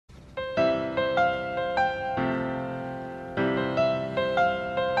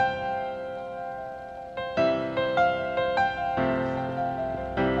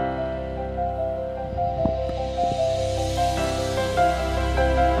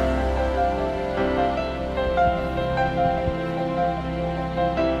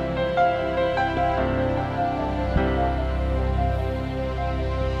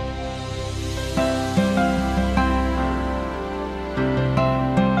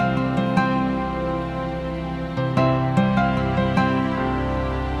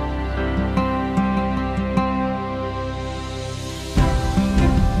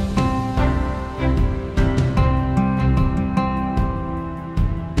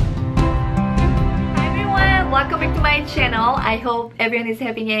welcome back to my channel. I hope everyone is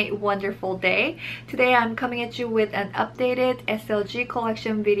having a wonderful day. Today I'm coming at you with an updated SLG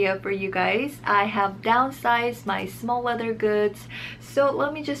collection video for you guys. I have downsized my small leather goods, so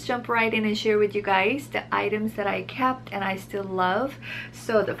let me just jump right in and share with you guys the items that I kept and I still love.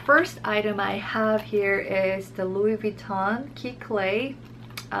 So the first item I have here is the Louis Vuitton Key Clay,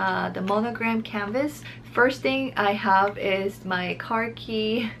 the monogram canvas. First thing I have is my car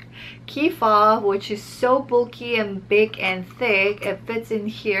key fob, which is so bulky and big and thick. It fits in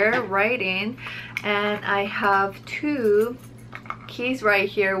here right in, and I have two keys right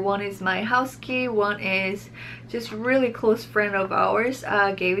here. One is my house key, one is just really close friend of ours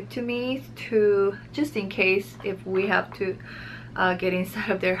gave it to me to just in case if we have to get inside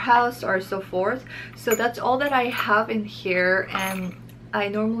of their house or so forth. So that's all that I have in here, and I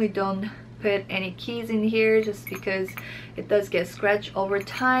normally don't put any keys in here just because it does get scratched over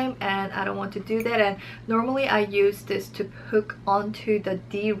time and I don't want to do that. And normally I use this to hook onto the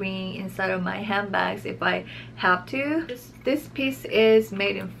D-ring inside of my handbags if I have to. This piece is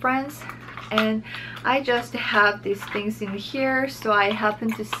made in France, and I just have these things in here. So I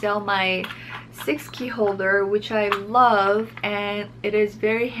happen to sell my 6 key holder, which I love, and it is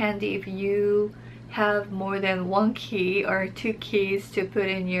very handy if you have more than 1 key or 2 keys to put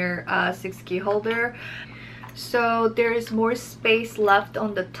in your 6 key holder. So there's more space left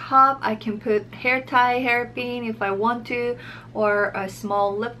on the top. I can put hair tie, hairpin if I want to, or a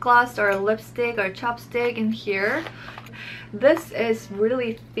small lip gloss or a lipstick or chapstick in here. This is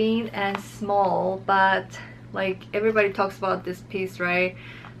really thin and small, but like everybody talks about this piece, right?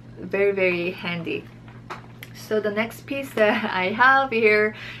 Very handy. So the next piece that I have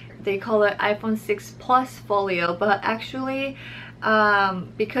here, they call it iPhone 6 Plus folio, but actually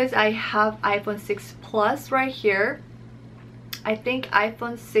because I have iPhone 6 Plus right here, I think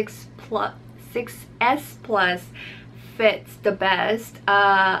iPhone 6s Plus fits the best.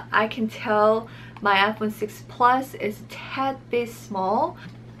 I can tell my iPhone 6 Plus is a tad bit small.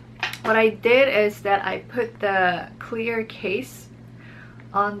 What I did is that I put the clear case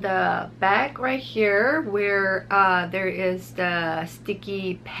on the back right here where there is the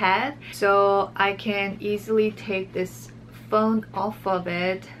sticky pad, so I can easily take this phone off of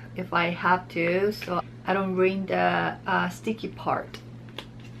it if I have to, so I don't ruin the sticky part.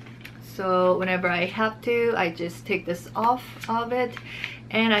 So whenever I have to, I just take this off of it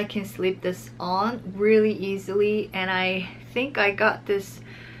and I can slip this on really easily. And I think I got this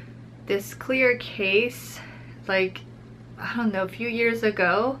clear case like, I don't know, a few years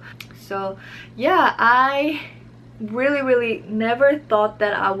ago. So yeah, I really never thought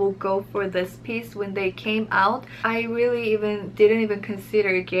that I will go for this piece when they came out. I really didn't even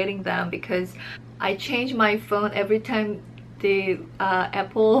consider getting them because I change my phone every time the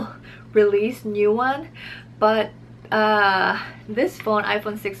Apple release new one. But this phone,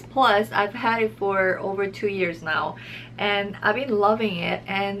 iPhone 6 Plus, I've had it for over 2 years now and I've been loving it.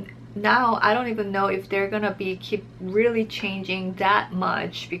 And now I don't even know if they're gonna keep really changing that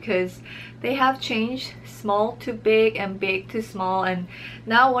much, because they have changed small to big and big to small, and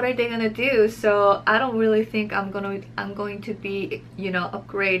now what are they gonna do? So I don't really think I'm going to be, you know,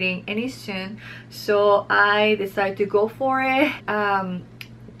 upgrading any soon. So I decided to go for it.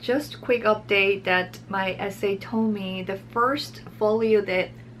 Just quick update that my SA told me the first folio that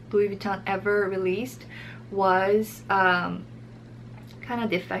Louis Vuitton ever released was kind of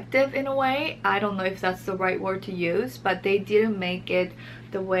defective in a way. I don't know if that's the right word to use, but they didn't make it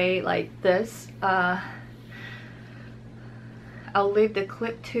the way like this. I'll leave the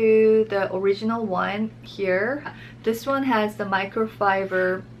clip to the original one here. This one has the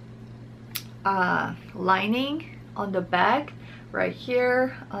microfiber lining on the back right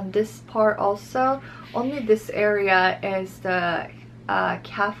here. On this part also, only this area is the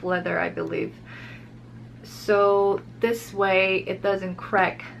calf leather, I believe. So this way it doesn't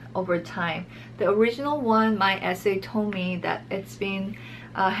crack over time. The original one, my SA told me that it's been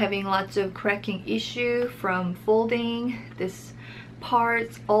having lots of cracking issue from folding this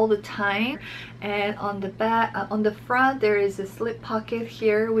parts all the time. And on the back, on the front, there is a slip pocket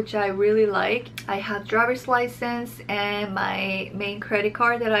here, which I really like. I have driver's license and my main credit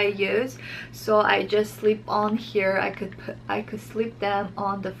card that I use, so I just slip on here. I could slip them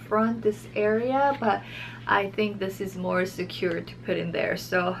on the front, this area, but I think this is more secure to put in there.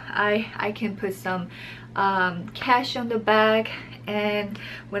 So I can put some cash on the back, and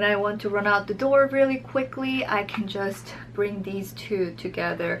when I want to run out the door really quickly, I can just bring these two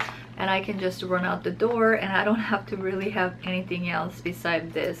together and I can just run out the door, and I don't have to really have anything else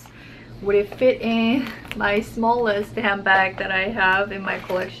besides this. Would it fit in my smallest handbag that I have in my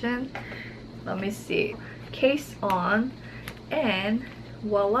collection? Let me see. case on, and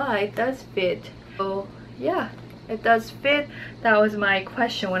voila, it does fit. So yeah, it does fit. That was my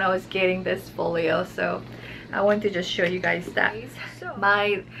question when I was getting this folio, so I want to just show you guys that.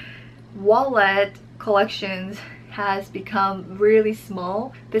 My wallet collections has become really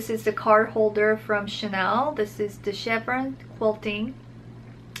small. This is the card holder from Chanel. This is the chevron quilting,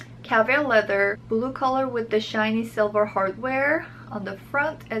 caviar leather, blue color with the shiny silver hardware on the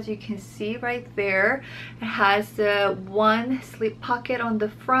front. As you can see right there, it has the one slip pocket on the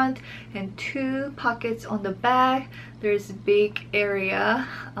front and two pockets on the back. There's a big area,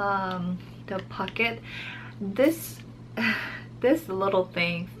 the pocket. This little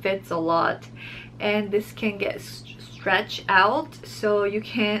thing fits a lot, and this can get stretched out, so you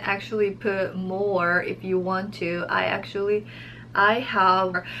can actually put more if you want to. I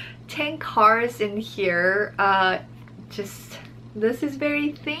have 10 cards in here. This is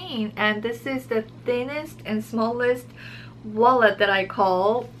very thin, and this is the thinnest and smallest wallet that I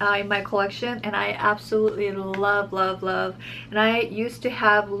call in my collection, and I absolutely love. And I used to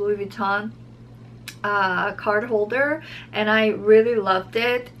have Louis Vuitton card holder, and I really loved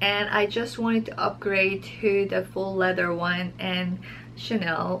it, and I just wanted to upgrade to the full leather one, and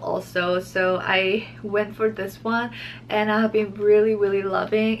Chanel also, so I went for this one, and I've been really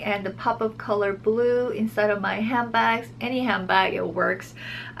loving. And the pop of color blue inside of my handbags, any handbag, it works.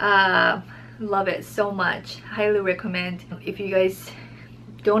 Love it so much. Highly recommend. If you guys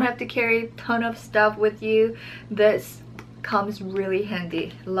don't have to carry a ton of stuff with you, this comes really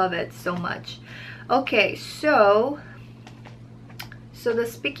handy. Love it so much. Okay, so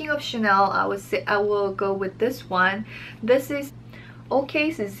speaking of Chanel, I will go with this one. This is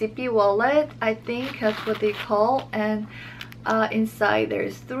OK's zippy wallet, I think that's what they call, and inside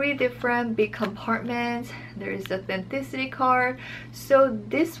there's 3 different big compartments. There's the authenticity card. So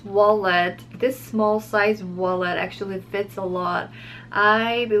this wallet, this small size wallet, actually fits a lot.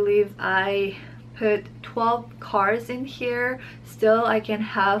 I believe I put 12 cards in here. Still, I can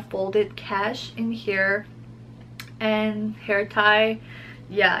have folded cash in here, and hair tie.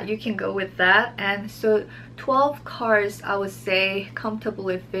 Yeah, you can go with that. And so 12 cards, I would say,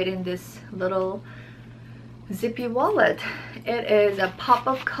 comfortably fit in this little zippy wallet. It is a pop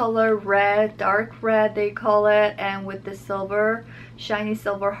of color red, dark red they call it, and with the silver, shiny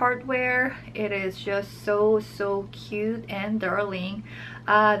silver hardware. It is just so cute and darling.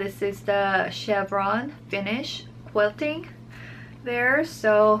 This is the chevron finish quilting there,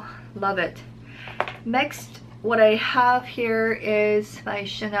 so love it. Next, what I have here is my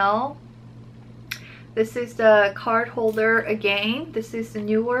Chanel. This is the card holder again. This is the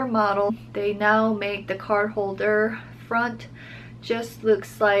newer model. They now make the card holder front just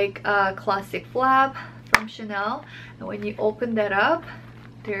looks like a classic flap from Chanel, and when you open that up,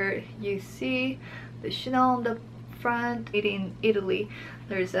 there you see the Chanel on the front. Made in Italy.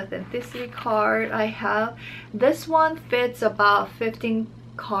 There's authenticity card. I have this one, fits about 15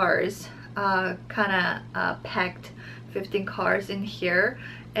 cards, kind of packed 15 cards in here.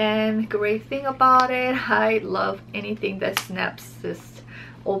 And great thing about it, I love anything that snaps just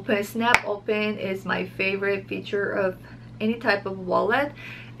open. Snap open is my favorite feature of any type of wallet.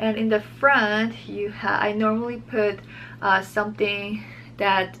 And in the front, I normally put something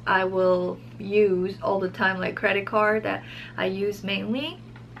that I will use all the time, like credit card that I use mainly,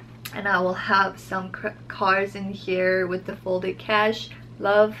 and I will have some cards in here with the folded cash.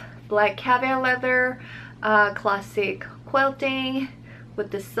 Love black caviar leather, classic quilting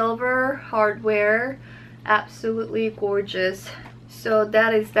with the silver hardware. Absolutely gorgeous. So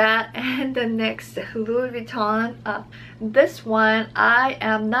that is that. And the next, Louis Vuitton. This one, I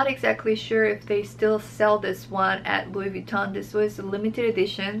am not exactly sure if they still sell this one at Louis Vuitton. This was a limited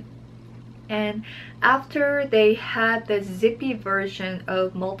edition, and after they had the zippy version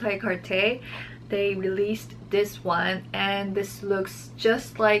of multi-carte, they released this one, and this looks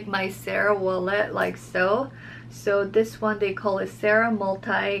just like my Sarah wallet, like so. So this one, they call it Sarah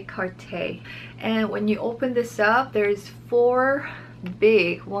multi-carte. And when you open this up, there's 4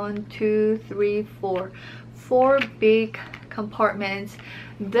 big, 1, 2, 3, 4 big compartments.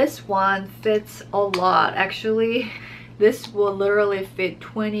 This one fits a lot. Actually, this will literally fit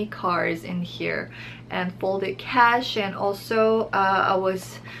 20 cards in here, and folded cash. And also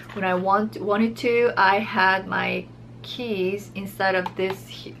when I wanted to, I had my keys inside of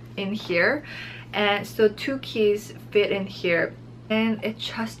this in here, and so 2 keys fit in here, and it's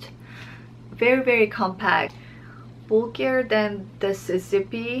just very compact, bulkier than this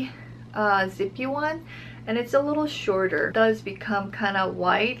zippy one, and it's a little shorter. It does become kind of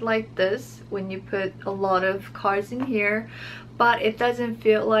wide like this when you put a lot of cards in here, but it doesn't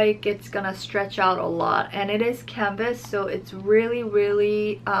feel like it's gonna stretch out a lot, and it is canvas, so it's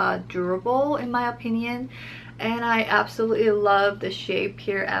really durable in my opinion. And I absolutely love the shape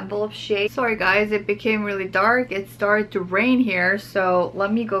here, envelope shape. Sorry guys, it became really dark. It started to rain here, so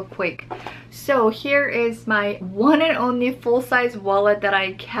let me go quick. So here is my one and only full-size wallet that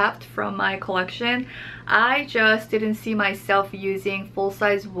I kept from my collection. I just didn't see myself using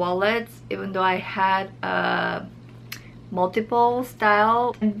full-size wallets, even though I had multiple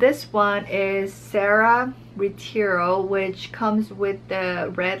style. And this one is Sarah Retiro, which comes with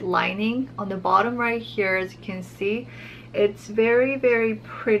the red lining on the bottom right here. As you can see, it's very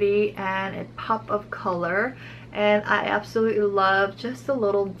pretty and a pop of color, and I absolutely love just the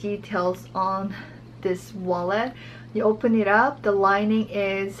little details on this wallet. You open it up, the lining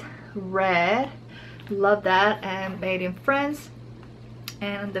is red, love that, and made in France.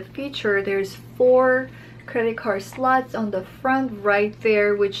 And the feature, there's 4 credit card slots on the front right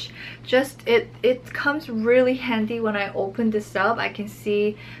there, which just it comes really handy. When I open this up, I can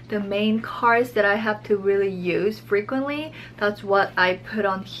see the main cards that I have to really use frequently. That's what I put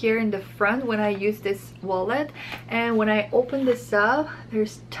on here in the front when I use this wallet. And when I open this up,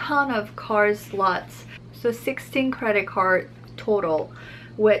 there's a ton of card slots, so 16 credit card total,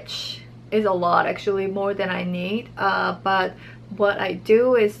 which is a lot, actually more than I need. But what I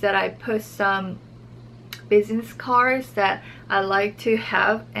do is that I put some business cards that I like to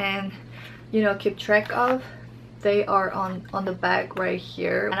have and, you know, keep track of. They are on the back right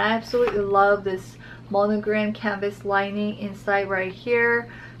here, and I absolutely love this monogram canvas lining inside right here.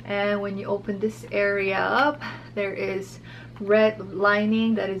 And when you open this area up, there is red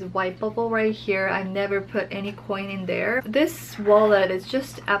lining that is wipeable right here. I never put any coin in there. This wallet is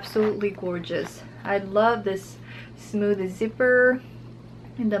just absolutely gorgeous. I love this smooth zipper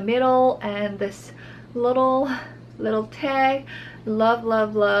in the middle and this little tag.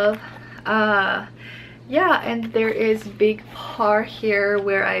 Love. Yeah, and there is big part here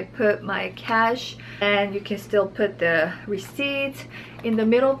where I put my cash, and you can still put the receipts. In the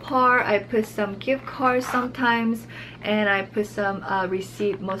middle part, I put some gift cards sometimes, and I put some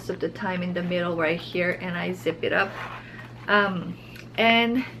receipt most of the time in the middle right here, and I zip it up.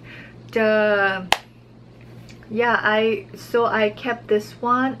 And the yeah, I kept this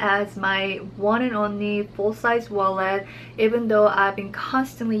one as my one and only full-size wallet, even though I've been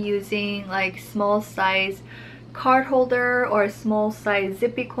constantly using like small size card holder or small size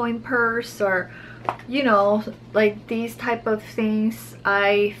zippy coin purse, or you know, like these type of things.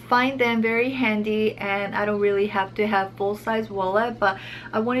 I find them very handy, and I don't really have to have full-size wallet, but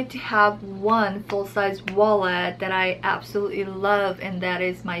I wanted to have one full-size wallet that I absolutely love, and that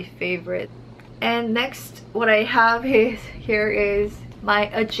is my favorite. And next, what I have here is my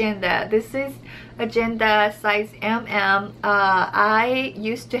agenda. This is agenda size MM. I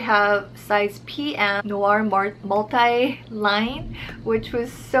used to have size PM Noir multi-line, which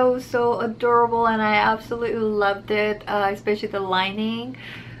was so adorable, and I absolutely loved it, especially the lining.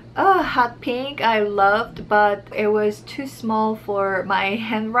 Hot pink I loved, but it was too small for my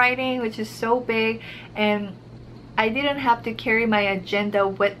handwriting, which is so big, and I didn't have to carry my agenda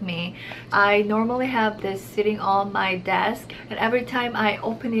with me. I normally have this sitting on my desk, and every time I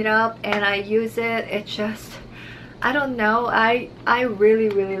open it up and I use it, it just, I don't know, I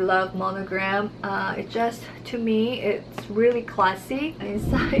really love monogram. It just, to me, it's really classy.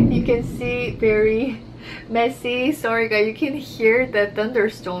 Inside you can see very messy. Sorry guys, you can hear the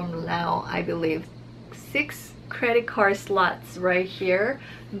thunderstorm now, I believe. 6 credit card slots right here.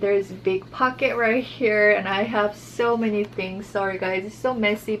 There's a big pocket right here, and I have so many things. Sorry guys, it's so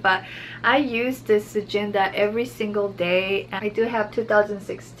messy, but I use this agenda every single day. I do have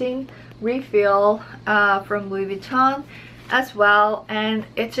 2016 refill from Louis Vuitton as well, and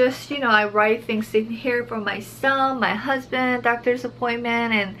it just, you know, I write things in here for my son, my husband, doctor's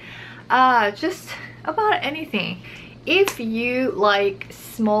appointment, and just about anything. If you like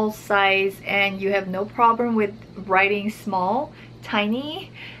small size and you have no problem with writing small,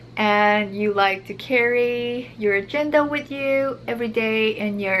 tiny, and you like to carry your agenda with you every day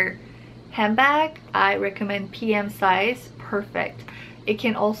in your handbag, I recommend PM size. Perfect. It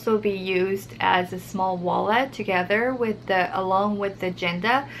can also be used as a small wallet together with along with the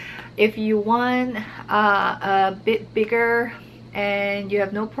agenda. If you want a bit bigger and you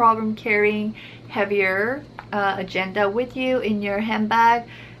have no problem carrying heavier agenda with you in your handbag,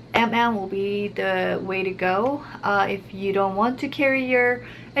 will be the way to go if you don't want to carry your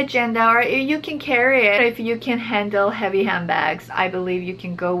agenda, or you can carry it if you can handle heavy handbags. I believe you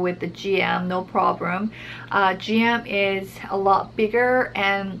can go with the GM, no problem. GM is a lot bigger,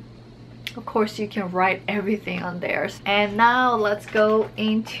 and of course you can write everything on there. And now let's go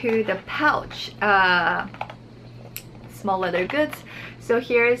into the pouch, small leather goods. So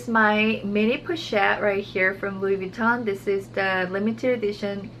here is my mini pochette right here from Louis Vuitton. This is the limited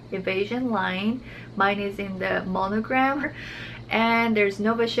edition Evasion line. Mine is in the monogram, and there's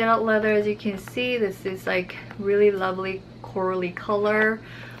no vachetta leather. As you can see, this is like really lovely corally color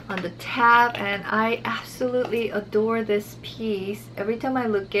on the tab, and I absolutely adore this piece. Every time I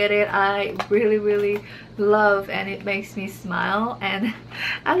look at it, I really love, and it makes me smile. And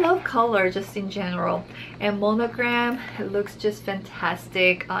I love color just in general, and monogram, it looks just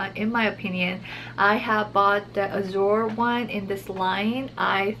fantastic. In my opinion, I have bought the azure one in this line.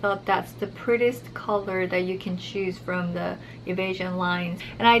 I thought that's the prettiest color that you can choose from the Evasion lines,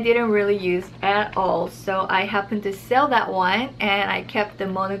 and I didn't really use at all, so I happened to sell that one, and I kept the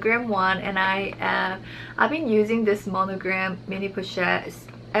monogram one. And I've been using this monogram mini pochette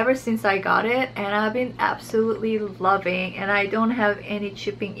ever since I got it, and I've been absolutely loving, and I don't have any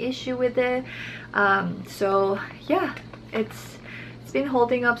chipping issue with it. So yeah, it's been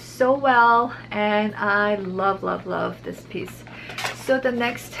holding up so well, and I love this piece. So the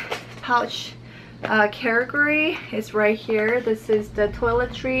next pouch category is right here. This is the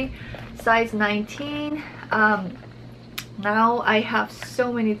toiletry, size 19. Now I have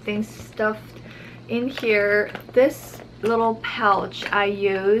so many things stuffed in here. This little pouch I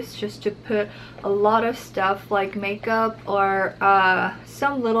use just to put a lot of stuff like makeup or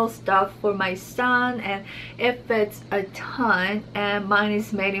some little stuff for my son, and it fits a ton, and mine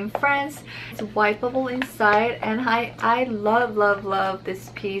is made in France. It's wipeable inside, and I love this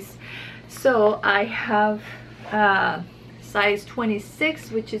piece. So I have size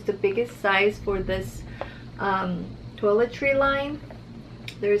 26, which is the biggest size for this toiletry line.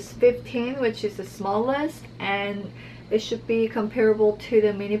 There's 15, which is the smallest, and it should be comparable to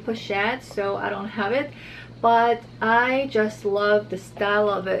the mini pochette, so I don't have it, but I just love the style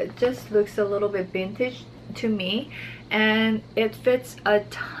of it. It just looks a little bit vintage to me, and it fits a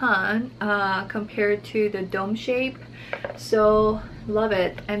ton compared to the dome shape, so love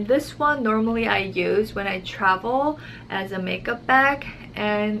it. And this one normally I use when I travel as a makeup bag,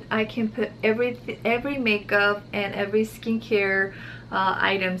 and I can put every makeup and every skincare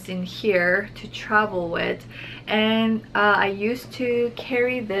items in here to travel with. And I used to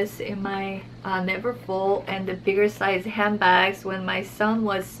carry this in my Neverfull and the bigger size handbags when my son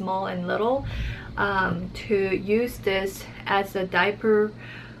was small and little, to use this as a diaper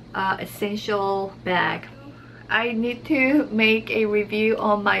essential bag. I need to make a review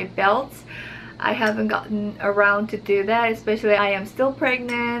on my belts. I haven't gotten around to do that, especially I am still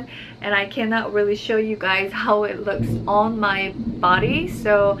pregnant, and I cannot really show you guys how it looks on my body.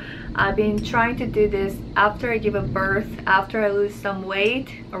 So I've been trying to do this after I give a birth, after I lose some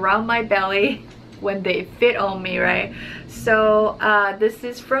weight around my belly when they fit on me, right? So this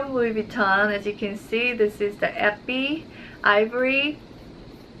is from Louis Vuitton. As you can see, this is the Epi ivory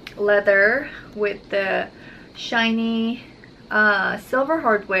leather with the shiny silver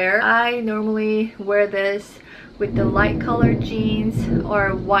hardware. I normally wear this with the light colored jeans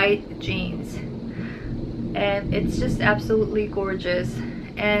or white jeans, and it's just absolutely gorgeous.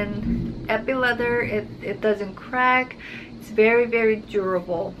 And Epi leather, it doesn't crack. It's very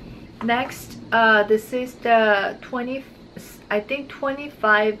durable. Next, this is the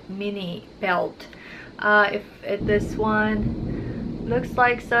 25 mini belt. This one looks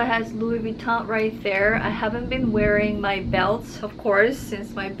like, so it has Louis Vuitton right there. I haven't been wearing my belts, of course,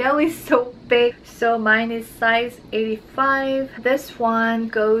 since my belly is so big. So mine is size 85. This one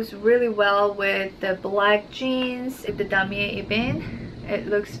goes really well with the black jeans, the damier ebene. It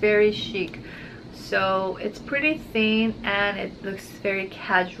looks very chic. So it's pretty thin and it looks very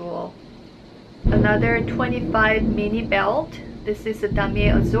casual. Another 25 mini belt. This is a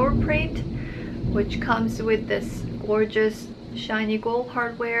damier azure print, which comes with this gorgeous shiny gold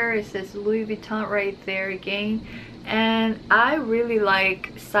hardware. It says Louis Vuitton right there again, and I really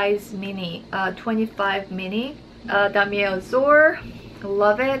like size mini, 25 mini, damier azure.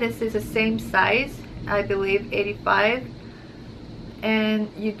 Love it. This is the same size, I believe, 85,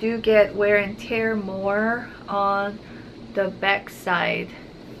 and you do get wear and tear more on the back side,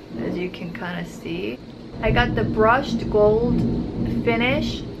 as you can kind of see. I got the brushed gold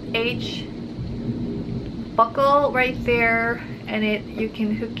finish H buckle right there, and you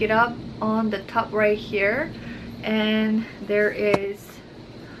can hook it up on the top right here, and there is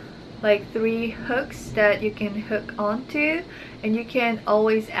like 3 hooks that you can hook onto, and you can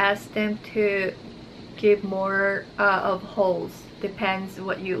always ask them to give more of holes, depends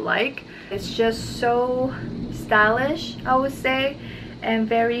what you like. It's just so stylish, I would say, and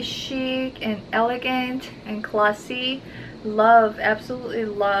very chic and elegant and classy. Love, absolutely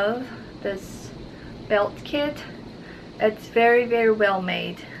love this belt kit. It's very, very well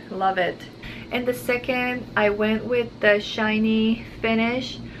made. Love it. And the second, I went with the shiny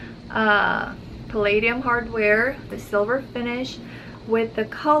finish palladium hardware, the silver finish with the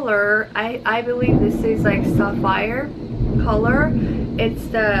color. I believe this is like sapphire color. It's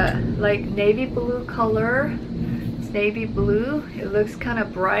the like navy blue color. It's navy blue. It looks kind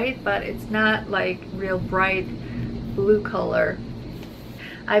of bright, but it's not like real bright blue color.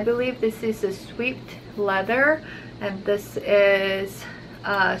 I believe this is a swept leather, and this is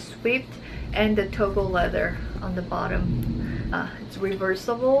swept and the toggle leather on the bottom. It's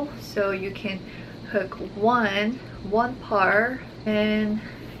reversible, so you can hook one part and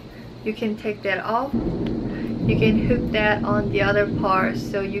you can take that off. You can hook that on the other part,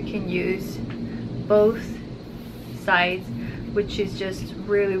 so you can use both sides, which is just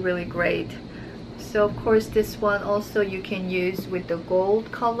really, really great. So of course this one also you can use with the gold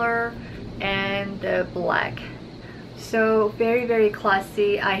color and the black. So very, very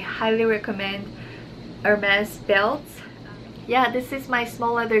classy. I highly recommend Hermes belts. Yeah, this is my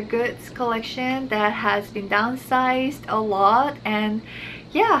small leather goods collection that has been downsized a lot, and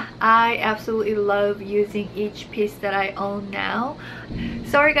yeah, I absolutely love using each piece that I own now.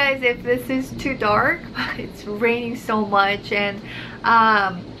 Sorry guys if this is too dark, but it's raining so much, and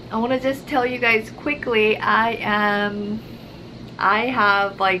I want to just tell you guys quickly, I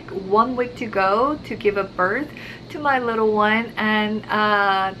have like 1 week to go to give a birth to my little one, and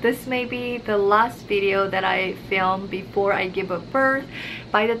this may be the last video that I film before I give a birth.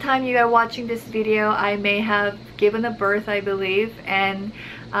 By the time you are watching this video, I may have given a birth, I believe, and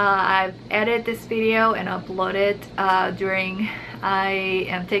I've edited this video and uploaded during I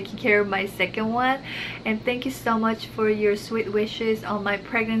am taking care of my second one. And thank you so much for your sweet wishes on my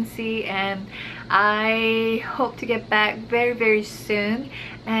pregnancy, and I hope to get back very, very soon.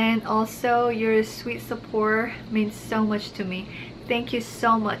 And also your sweet support means so much to me. Thank you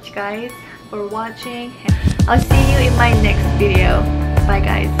so much guys for watching. I'll see you in my next video. Bye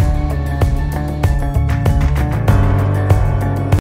guys.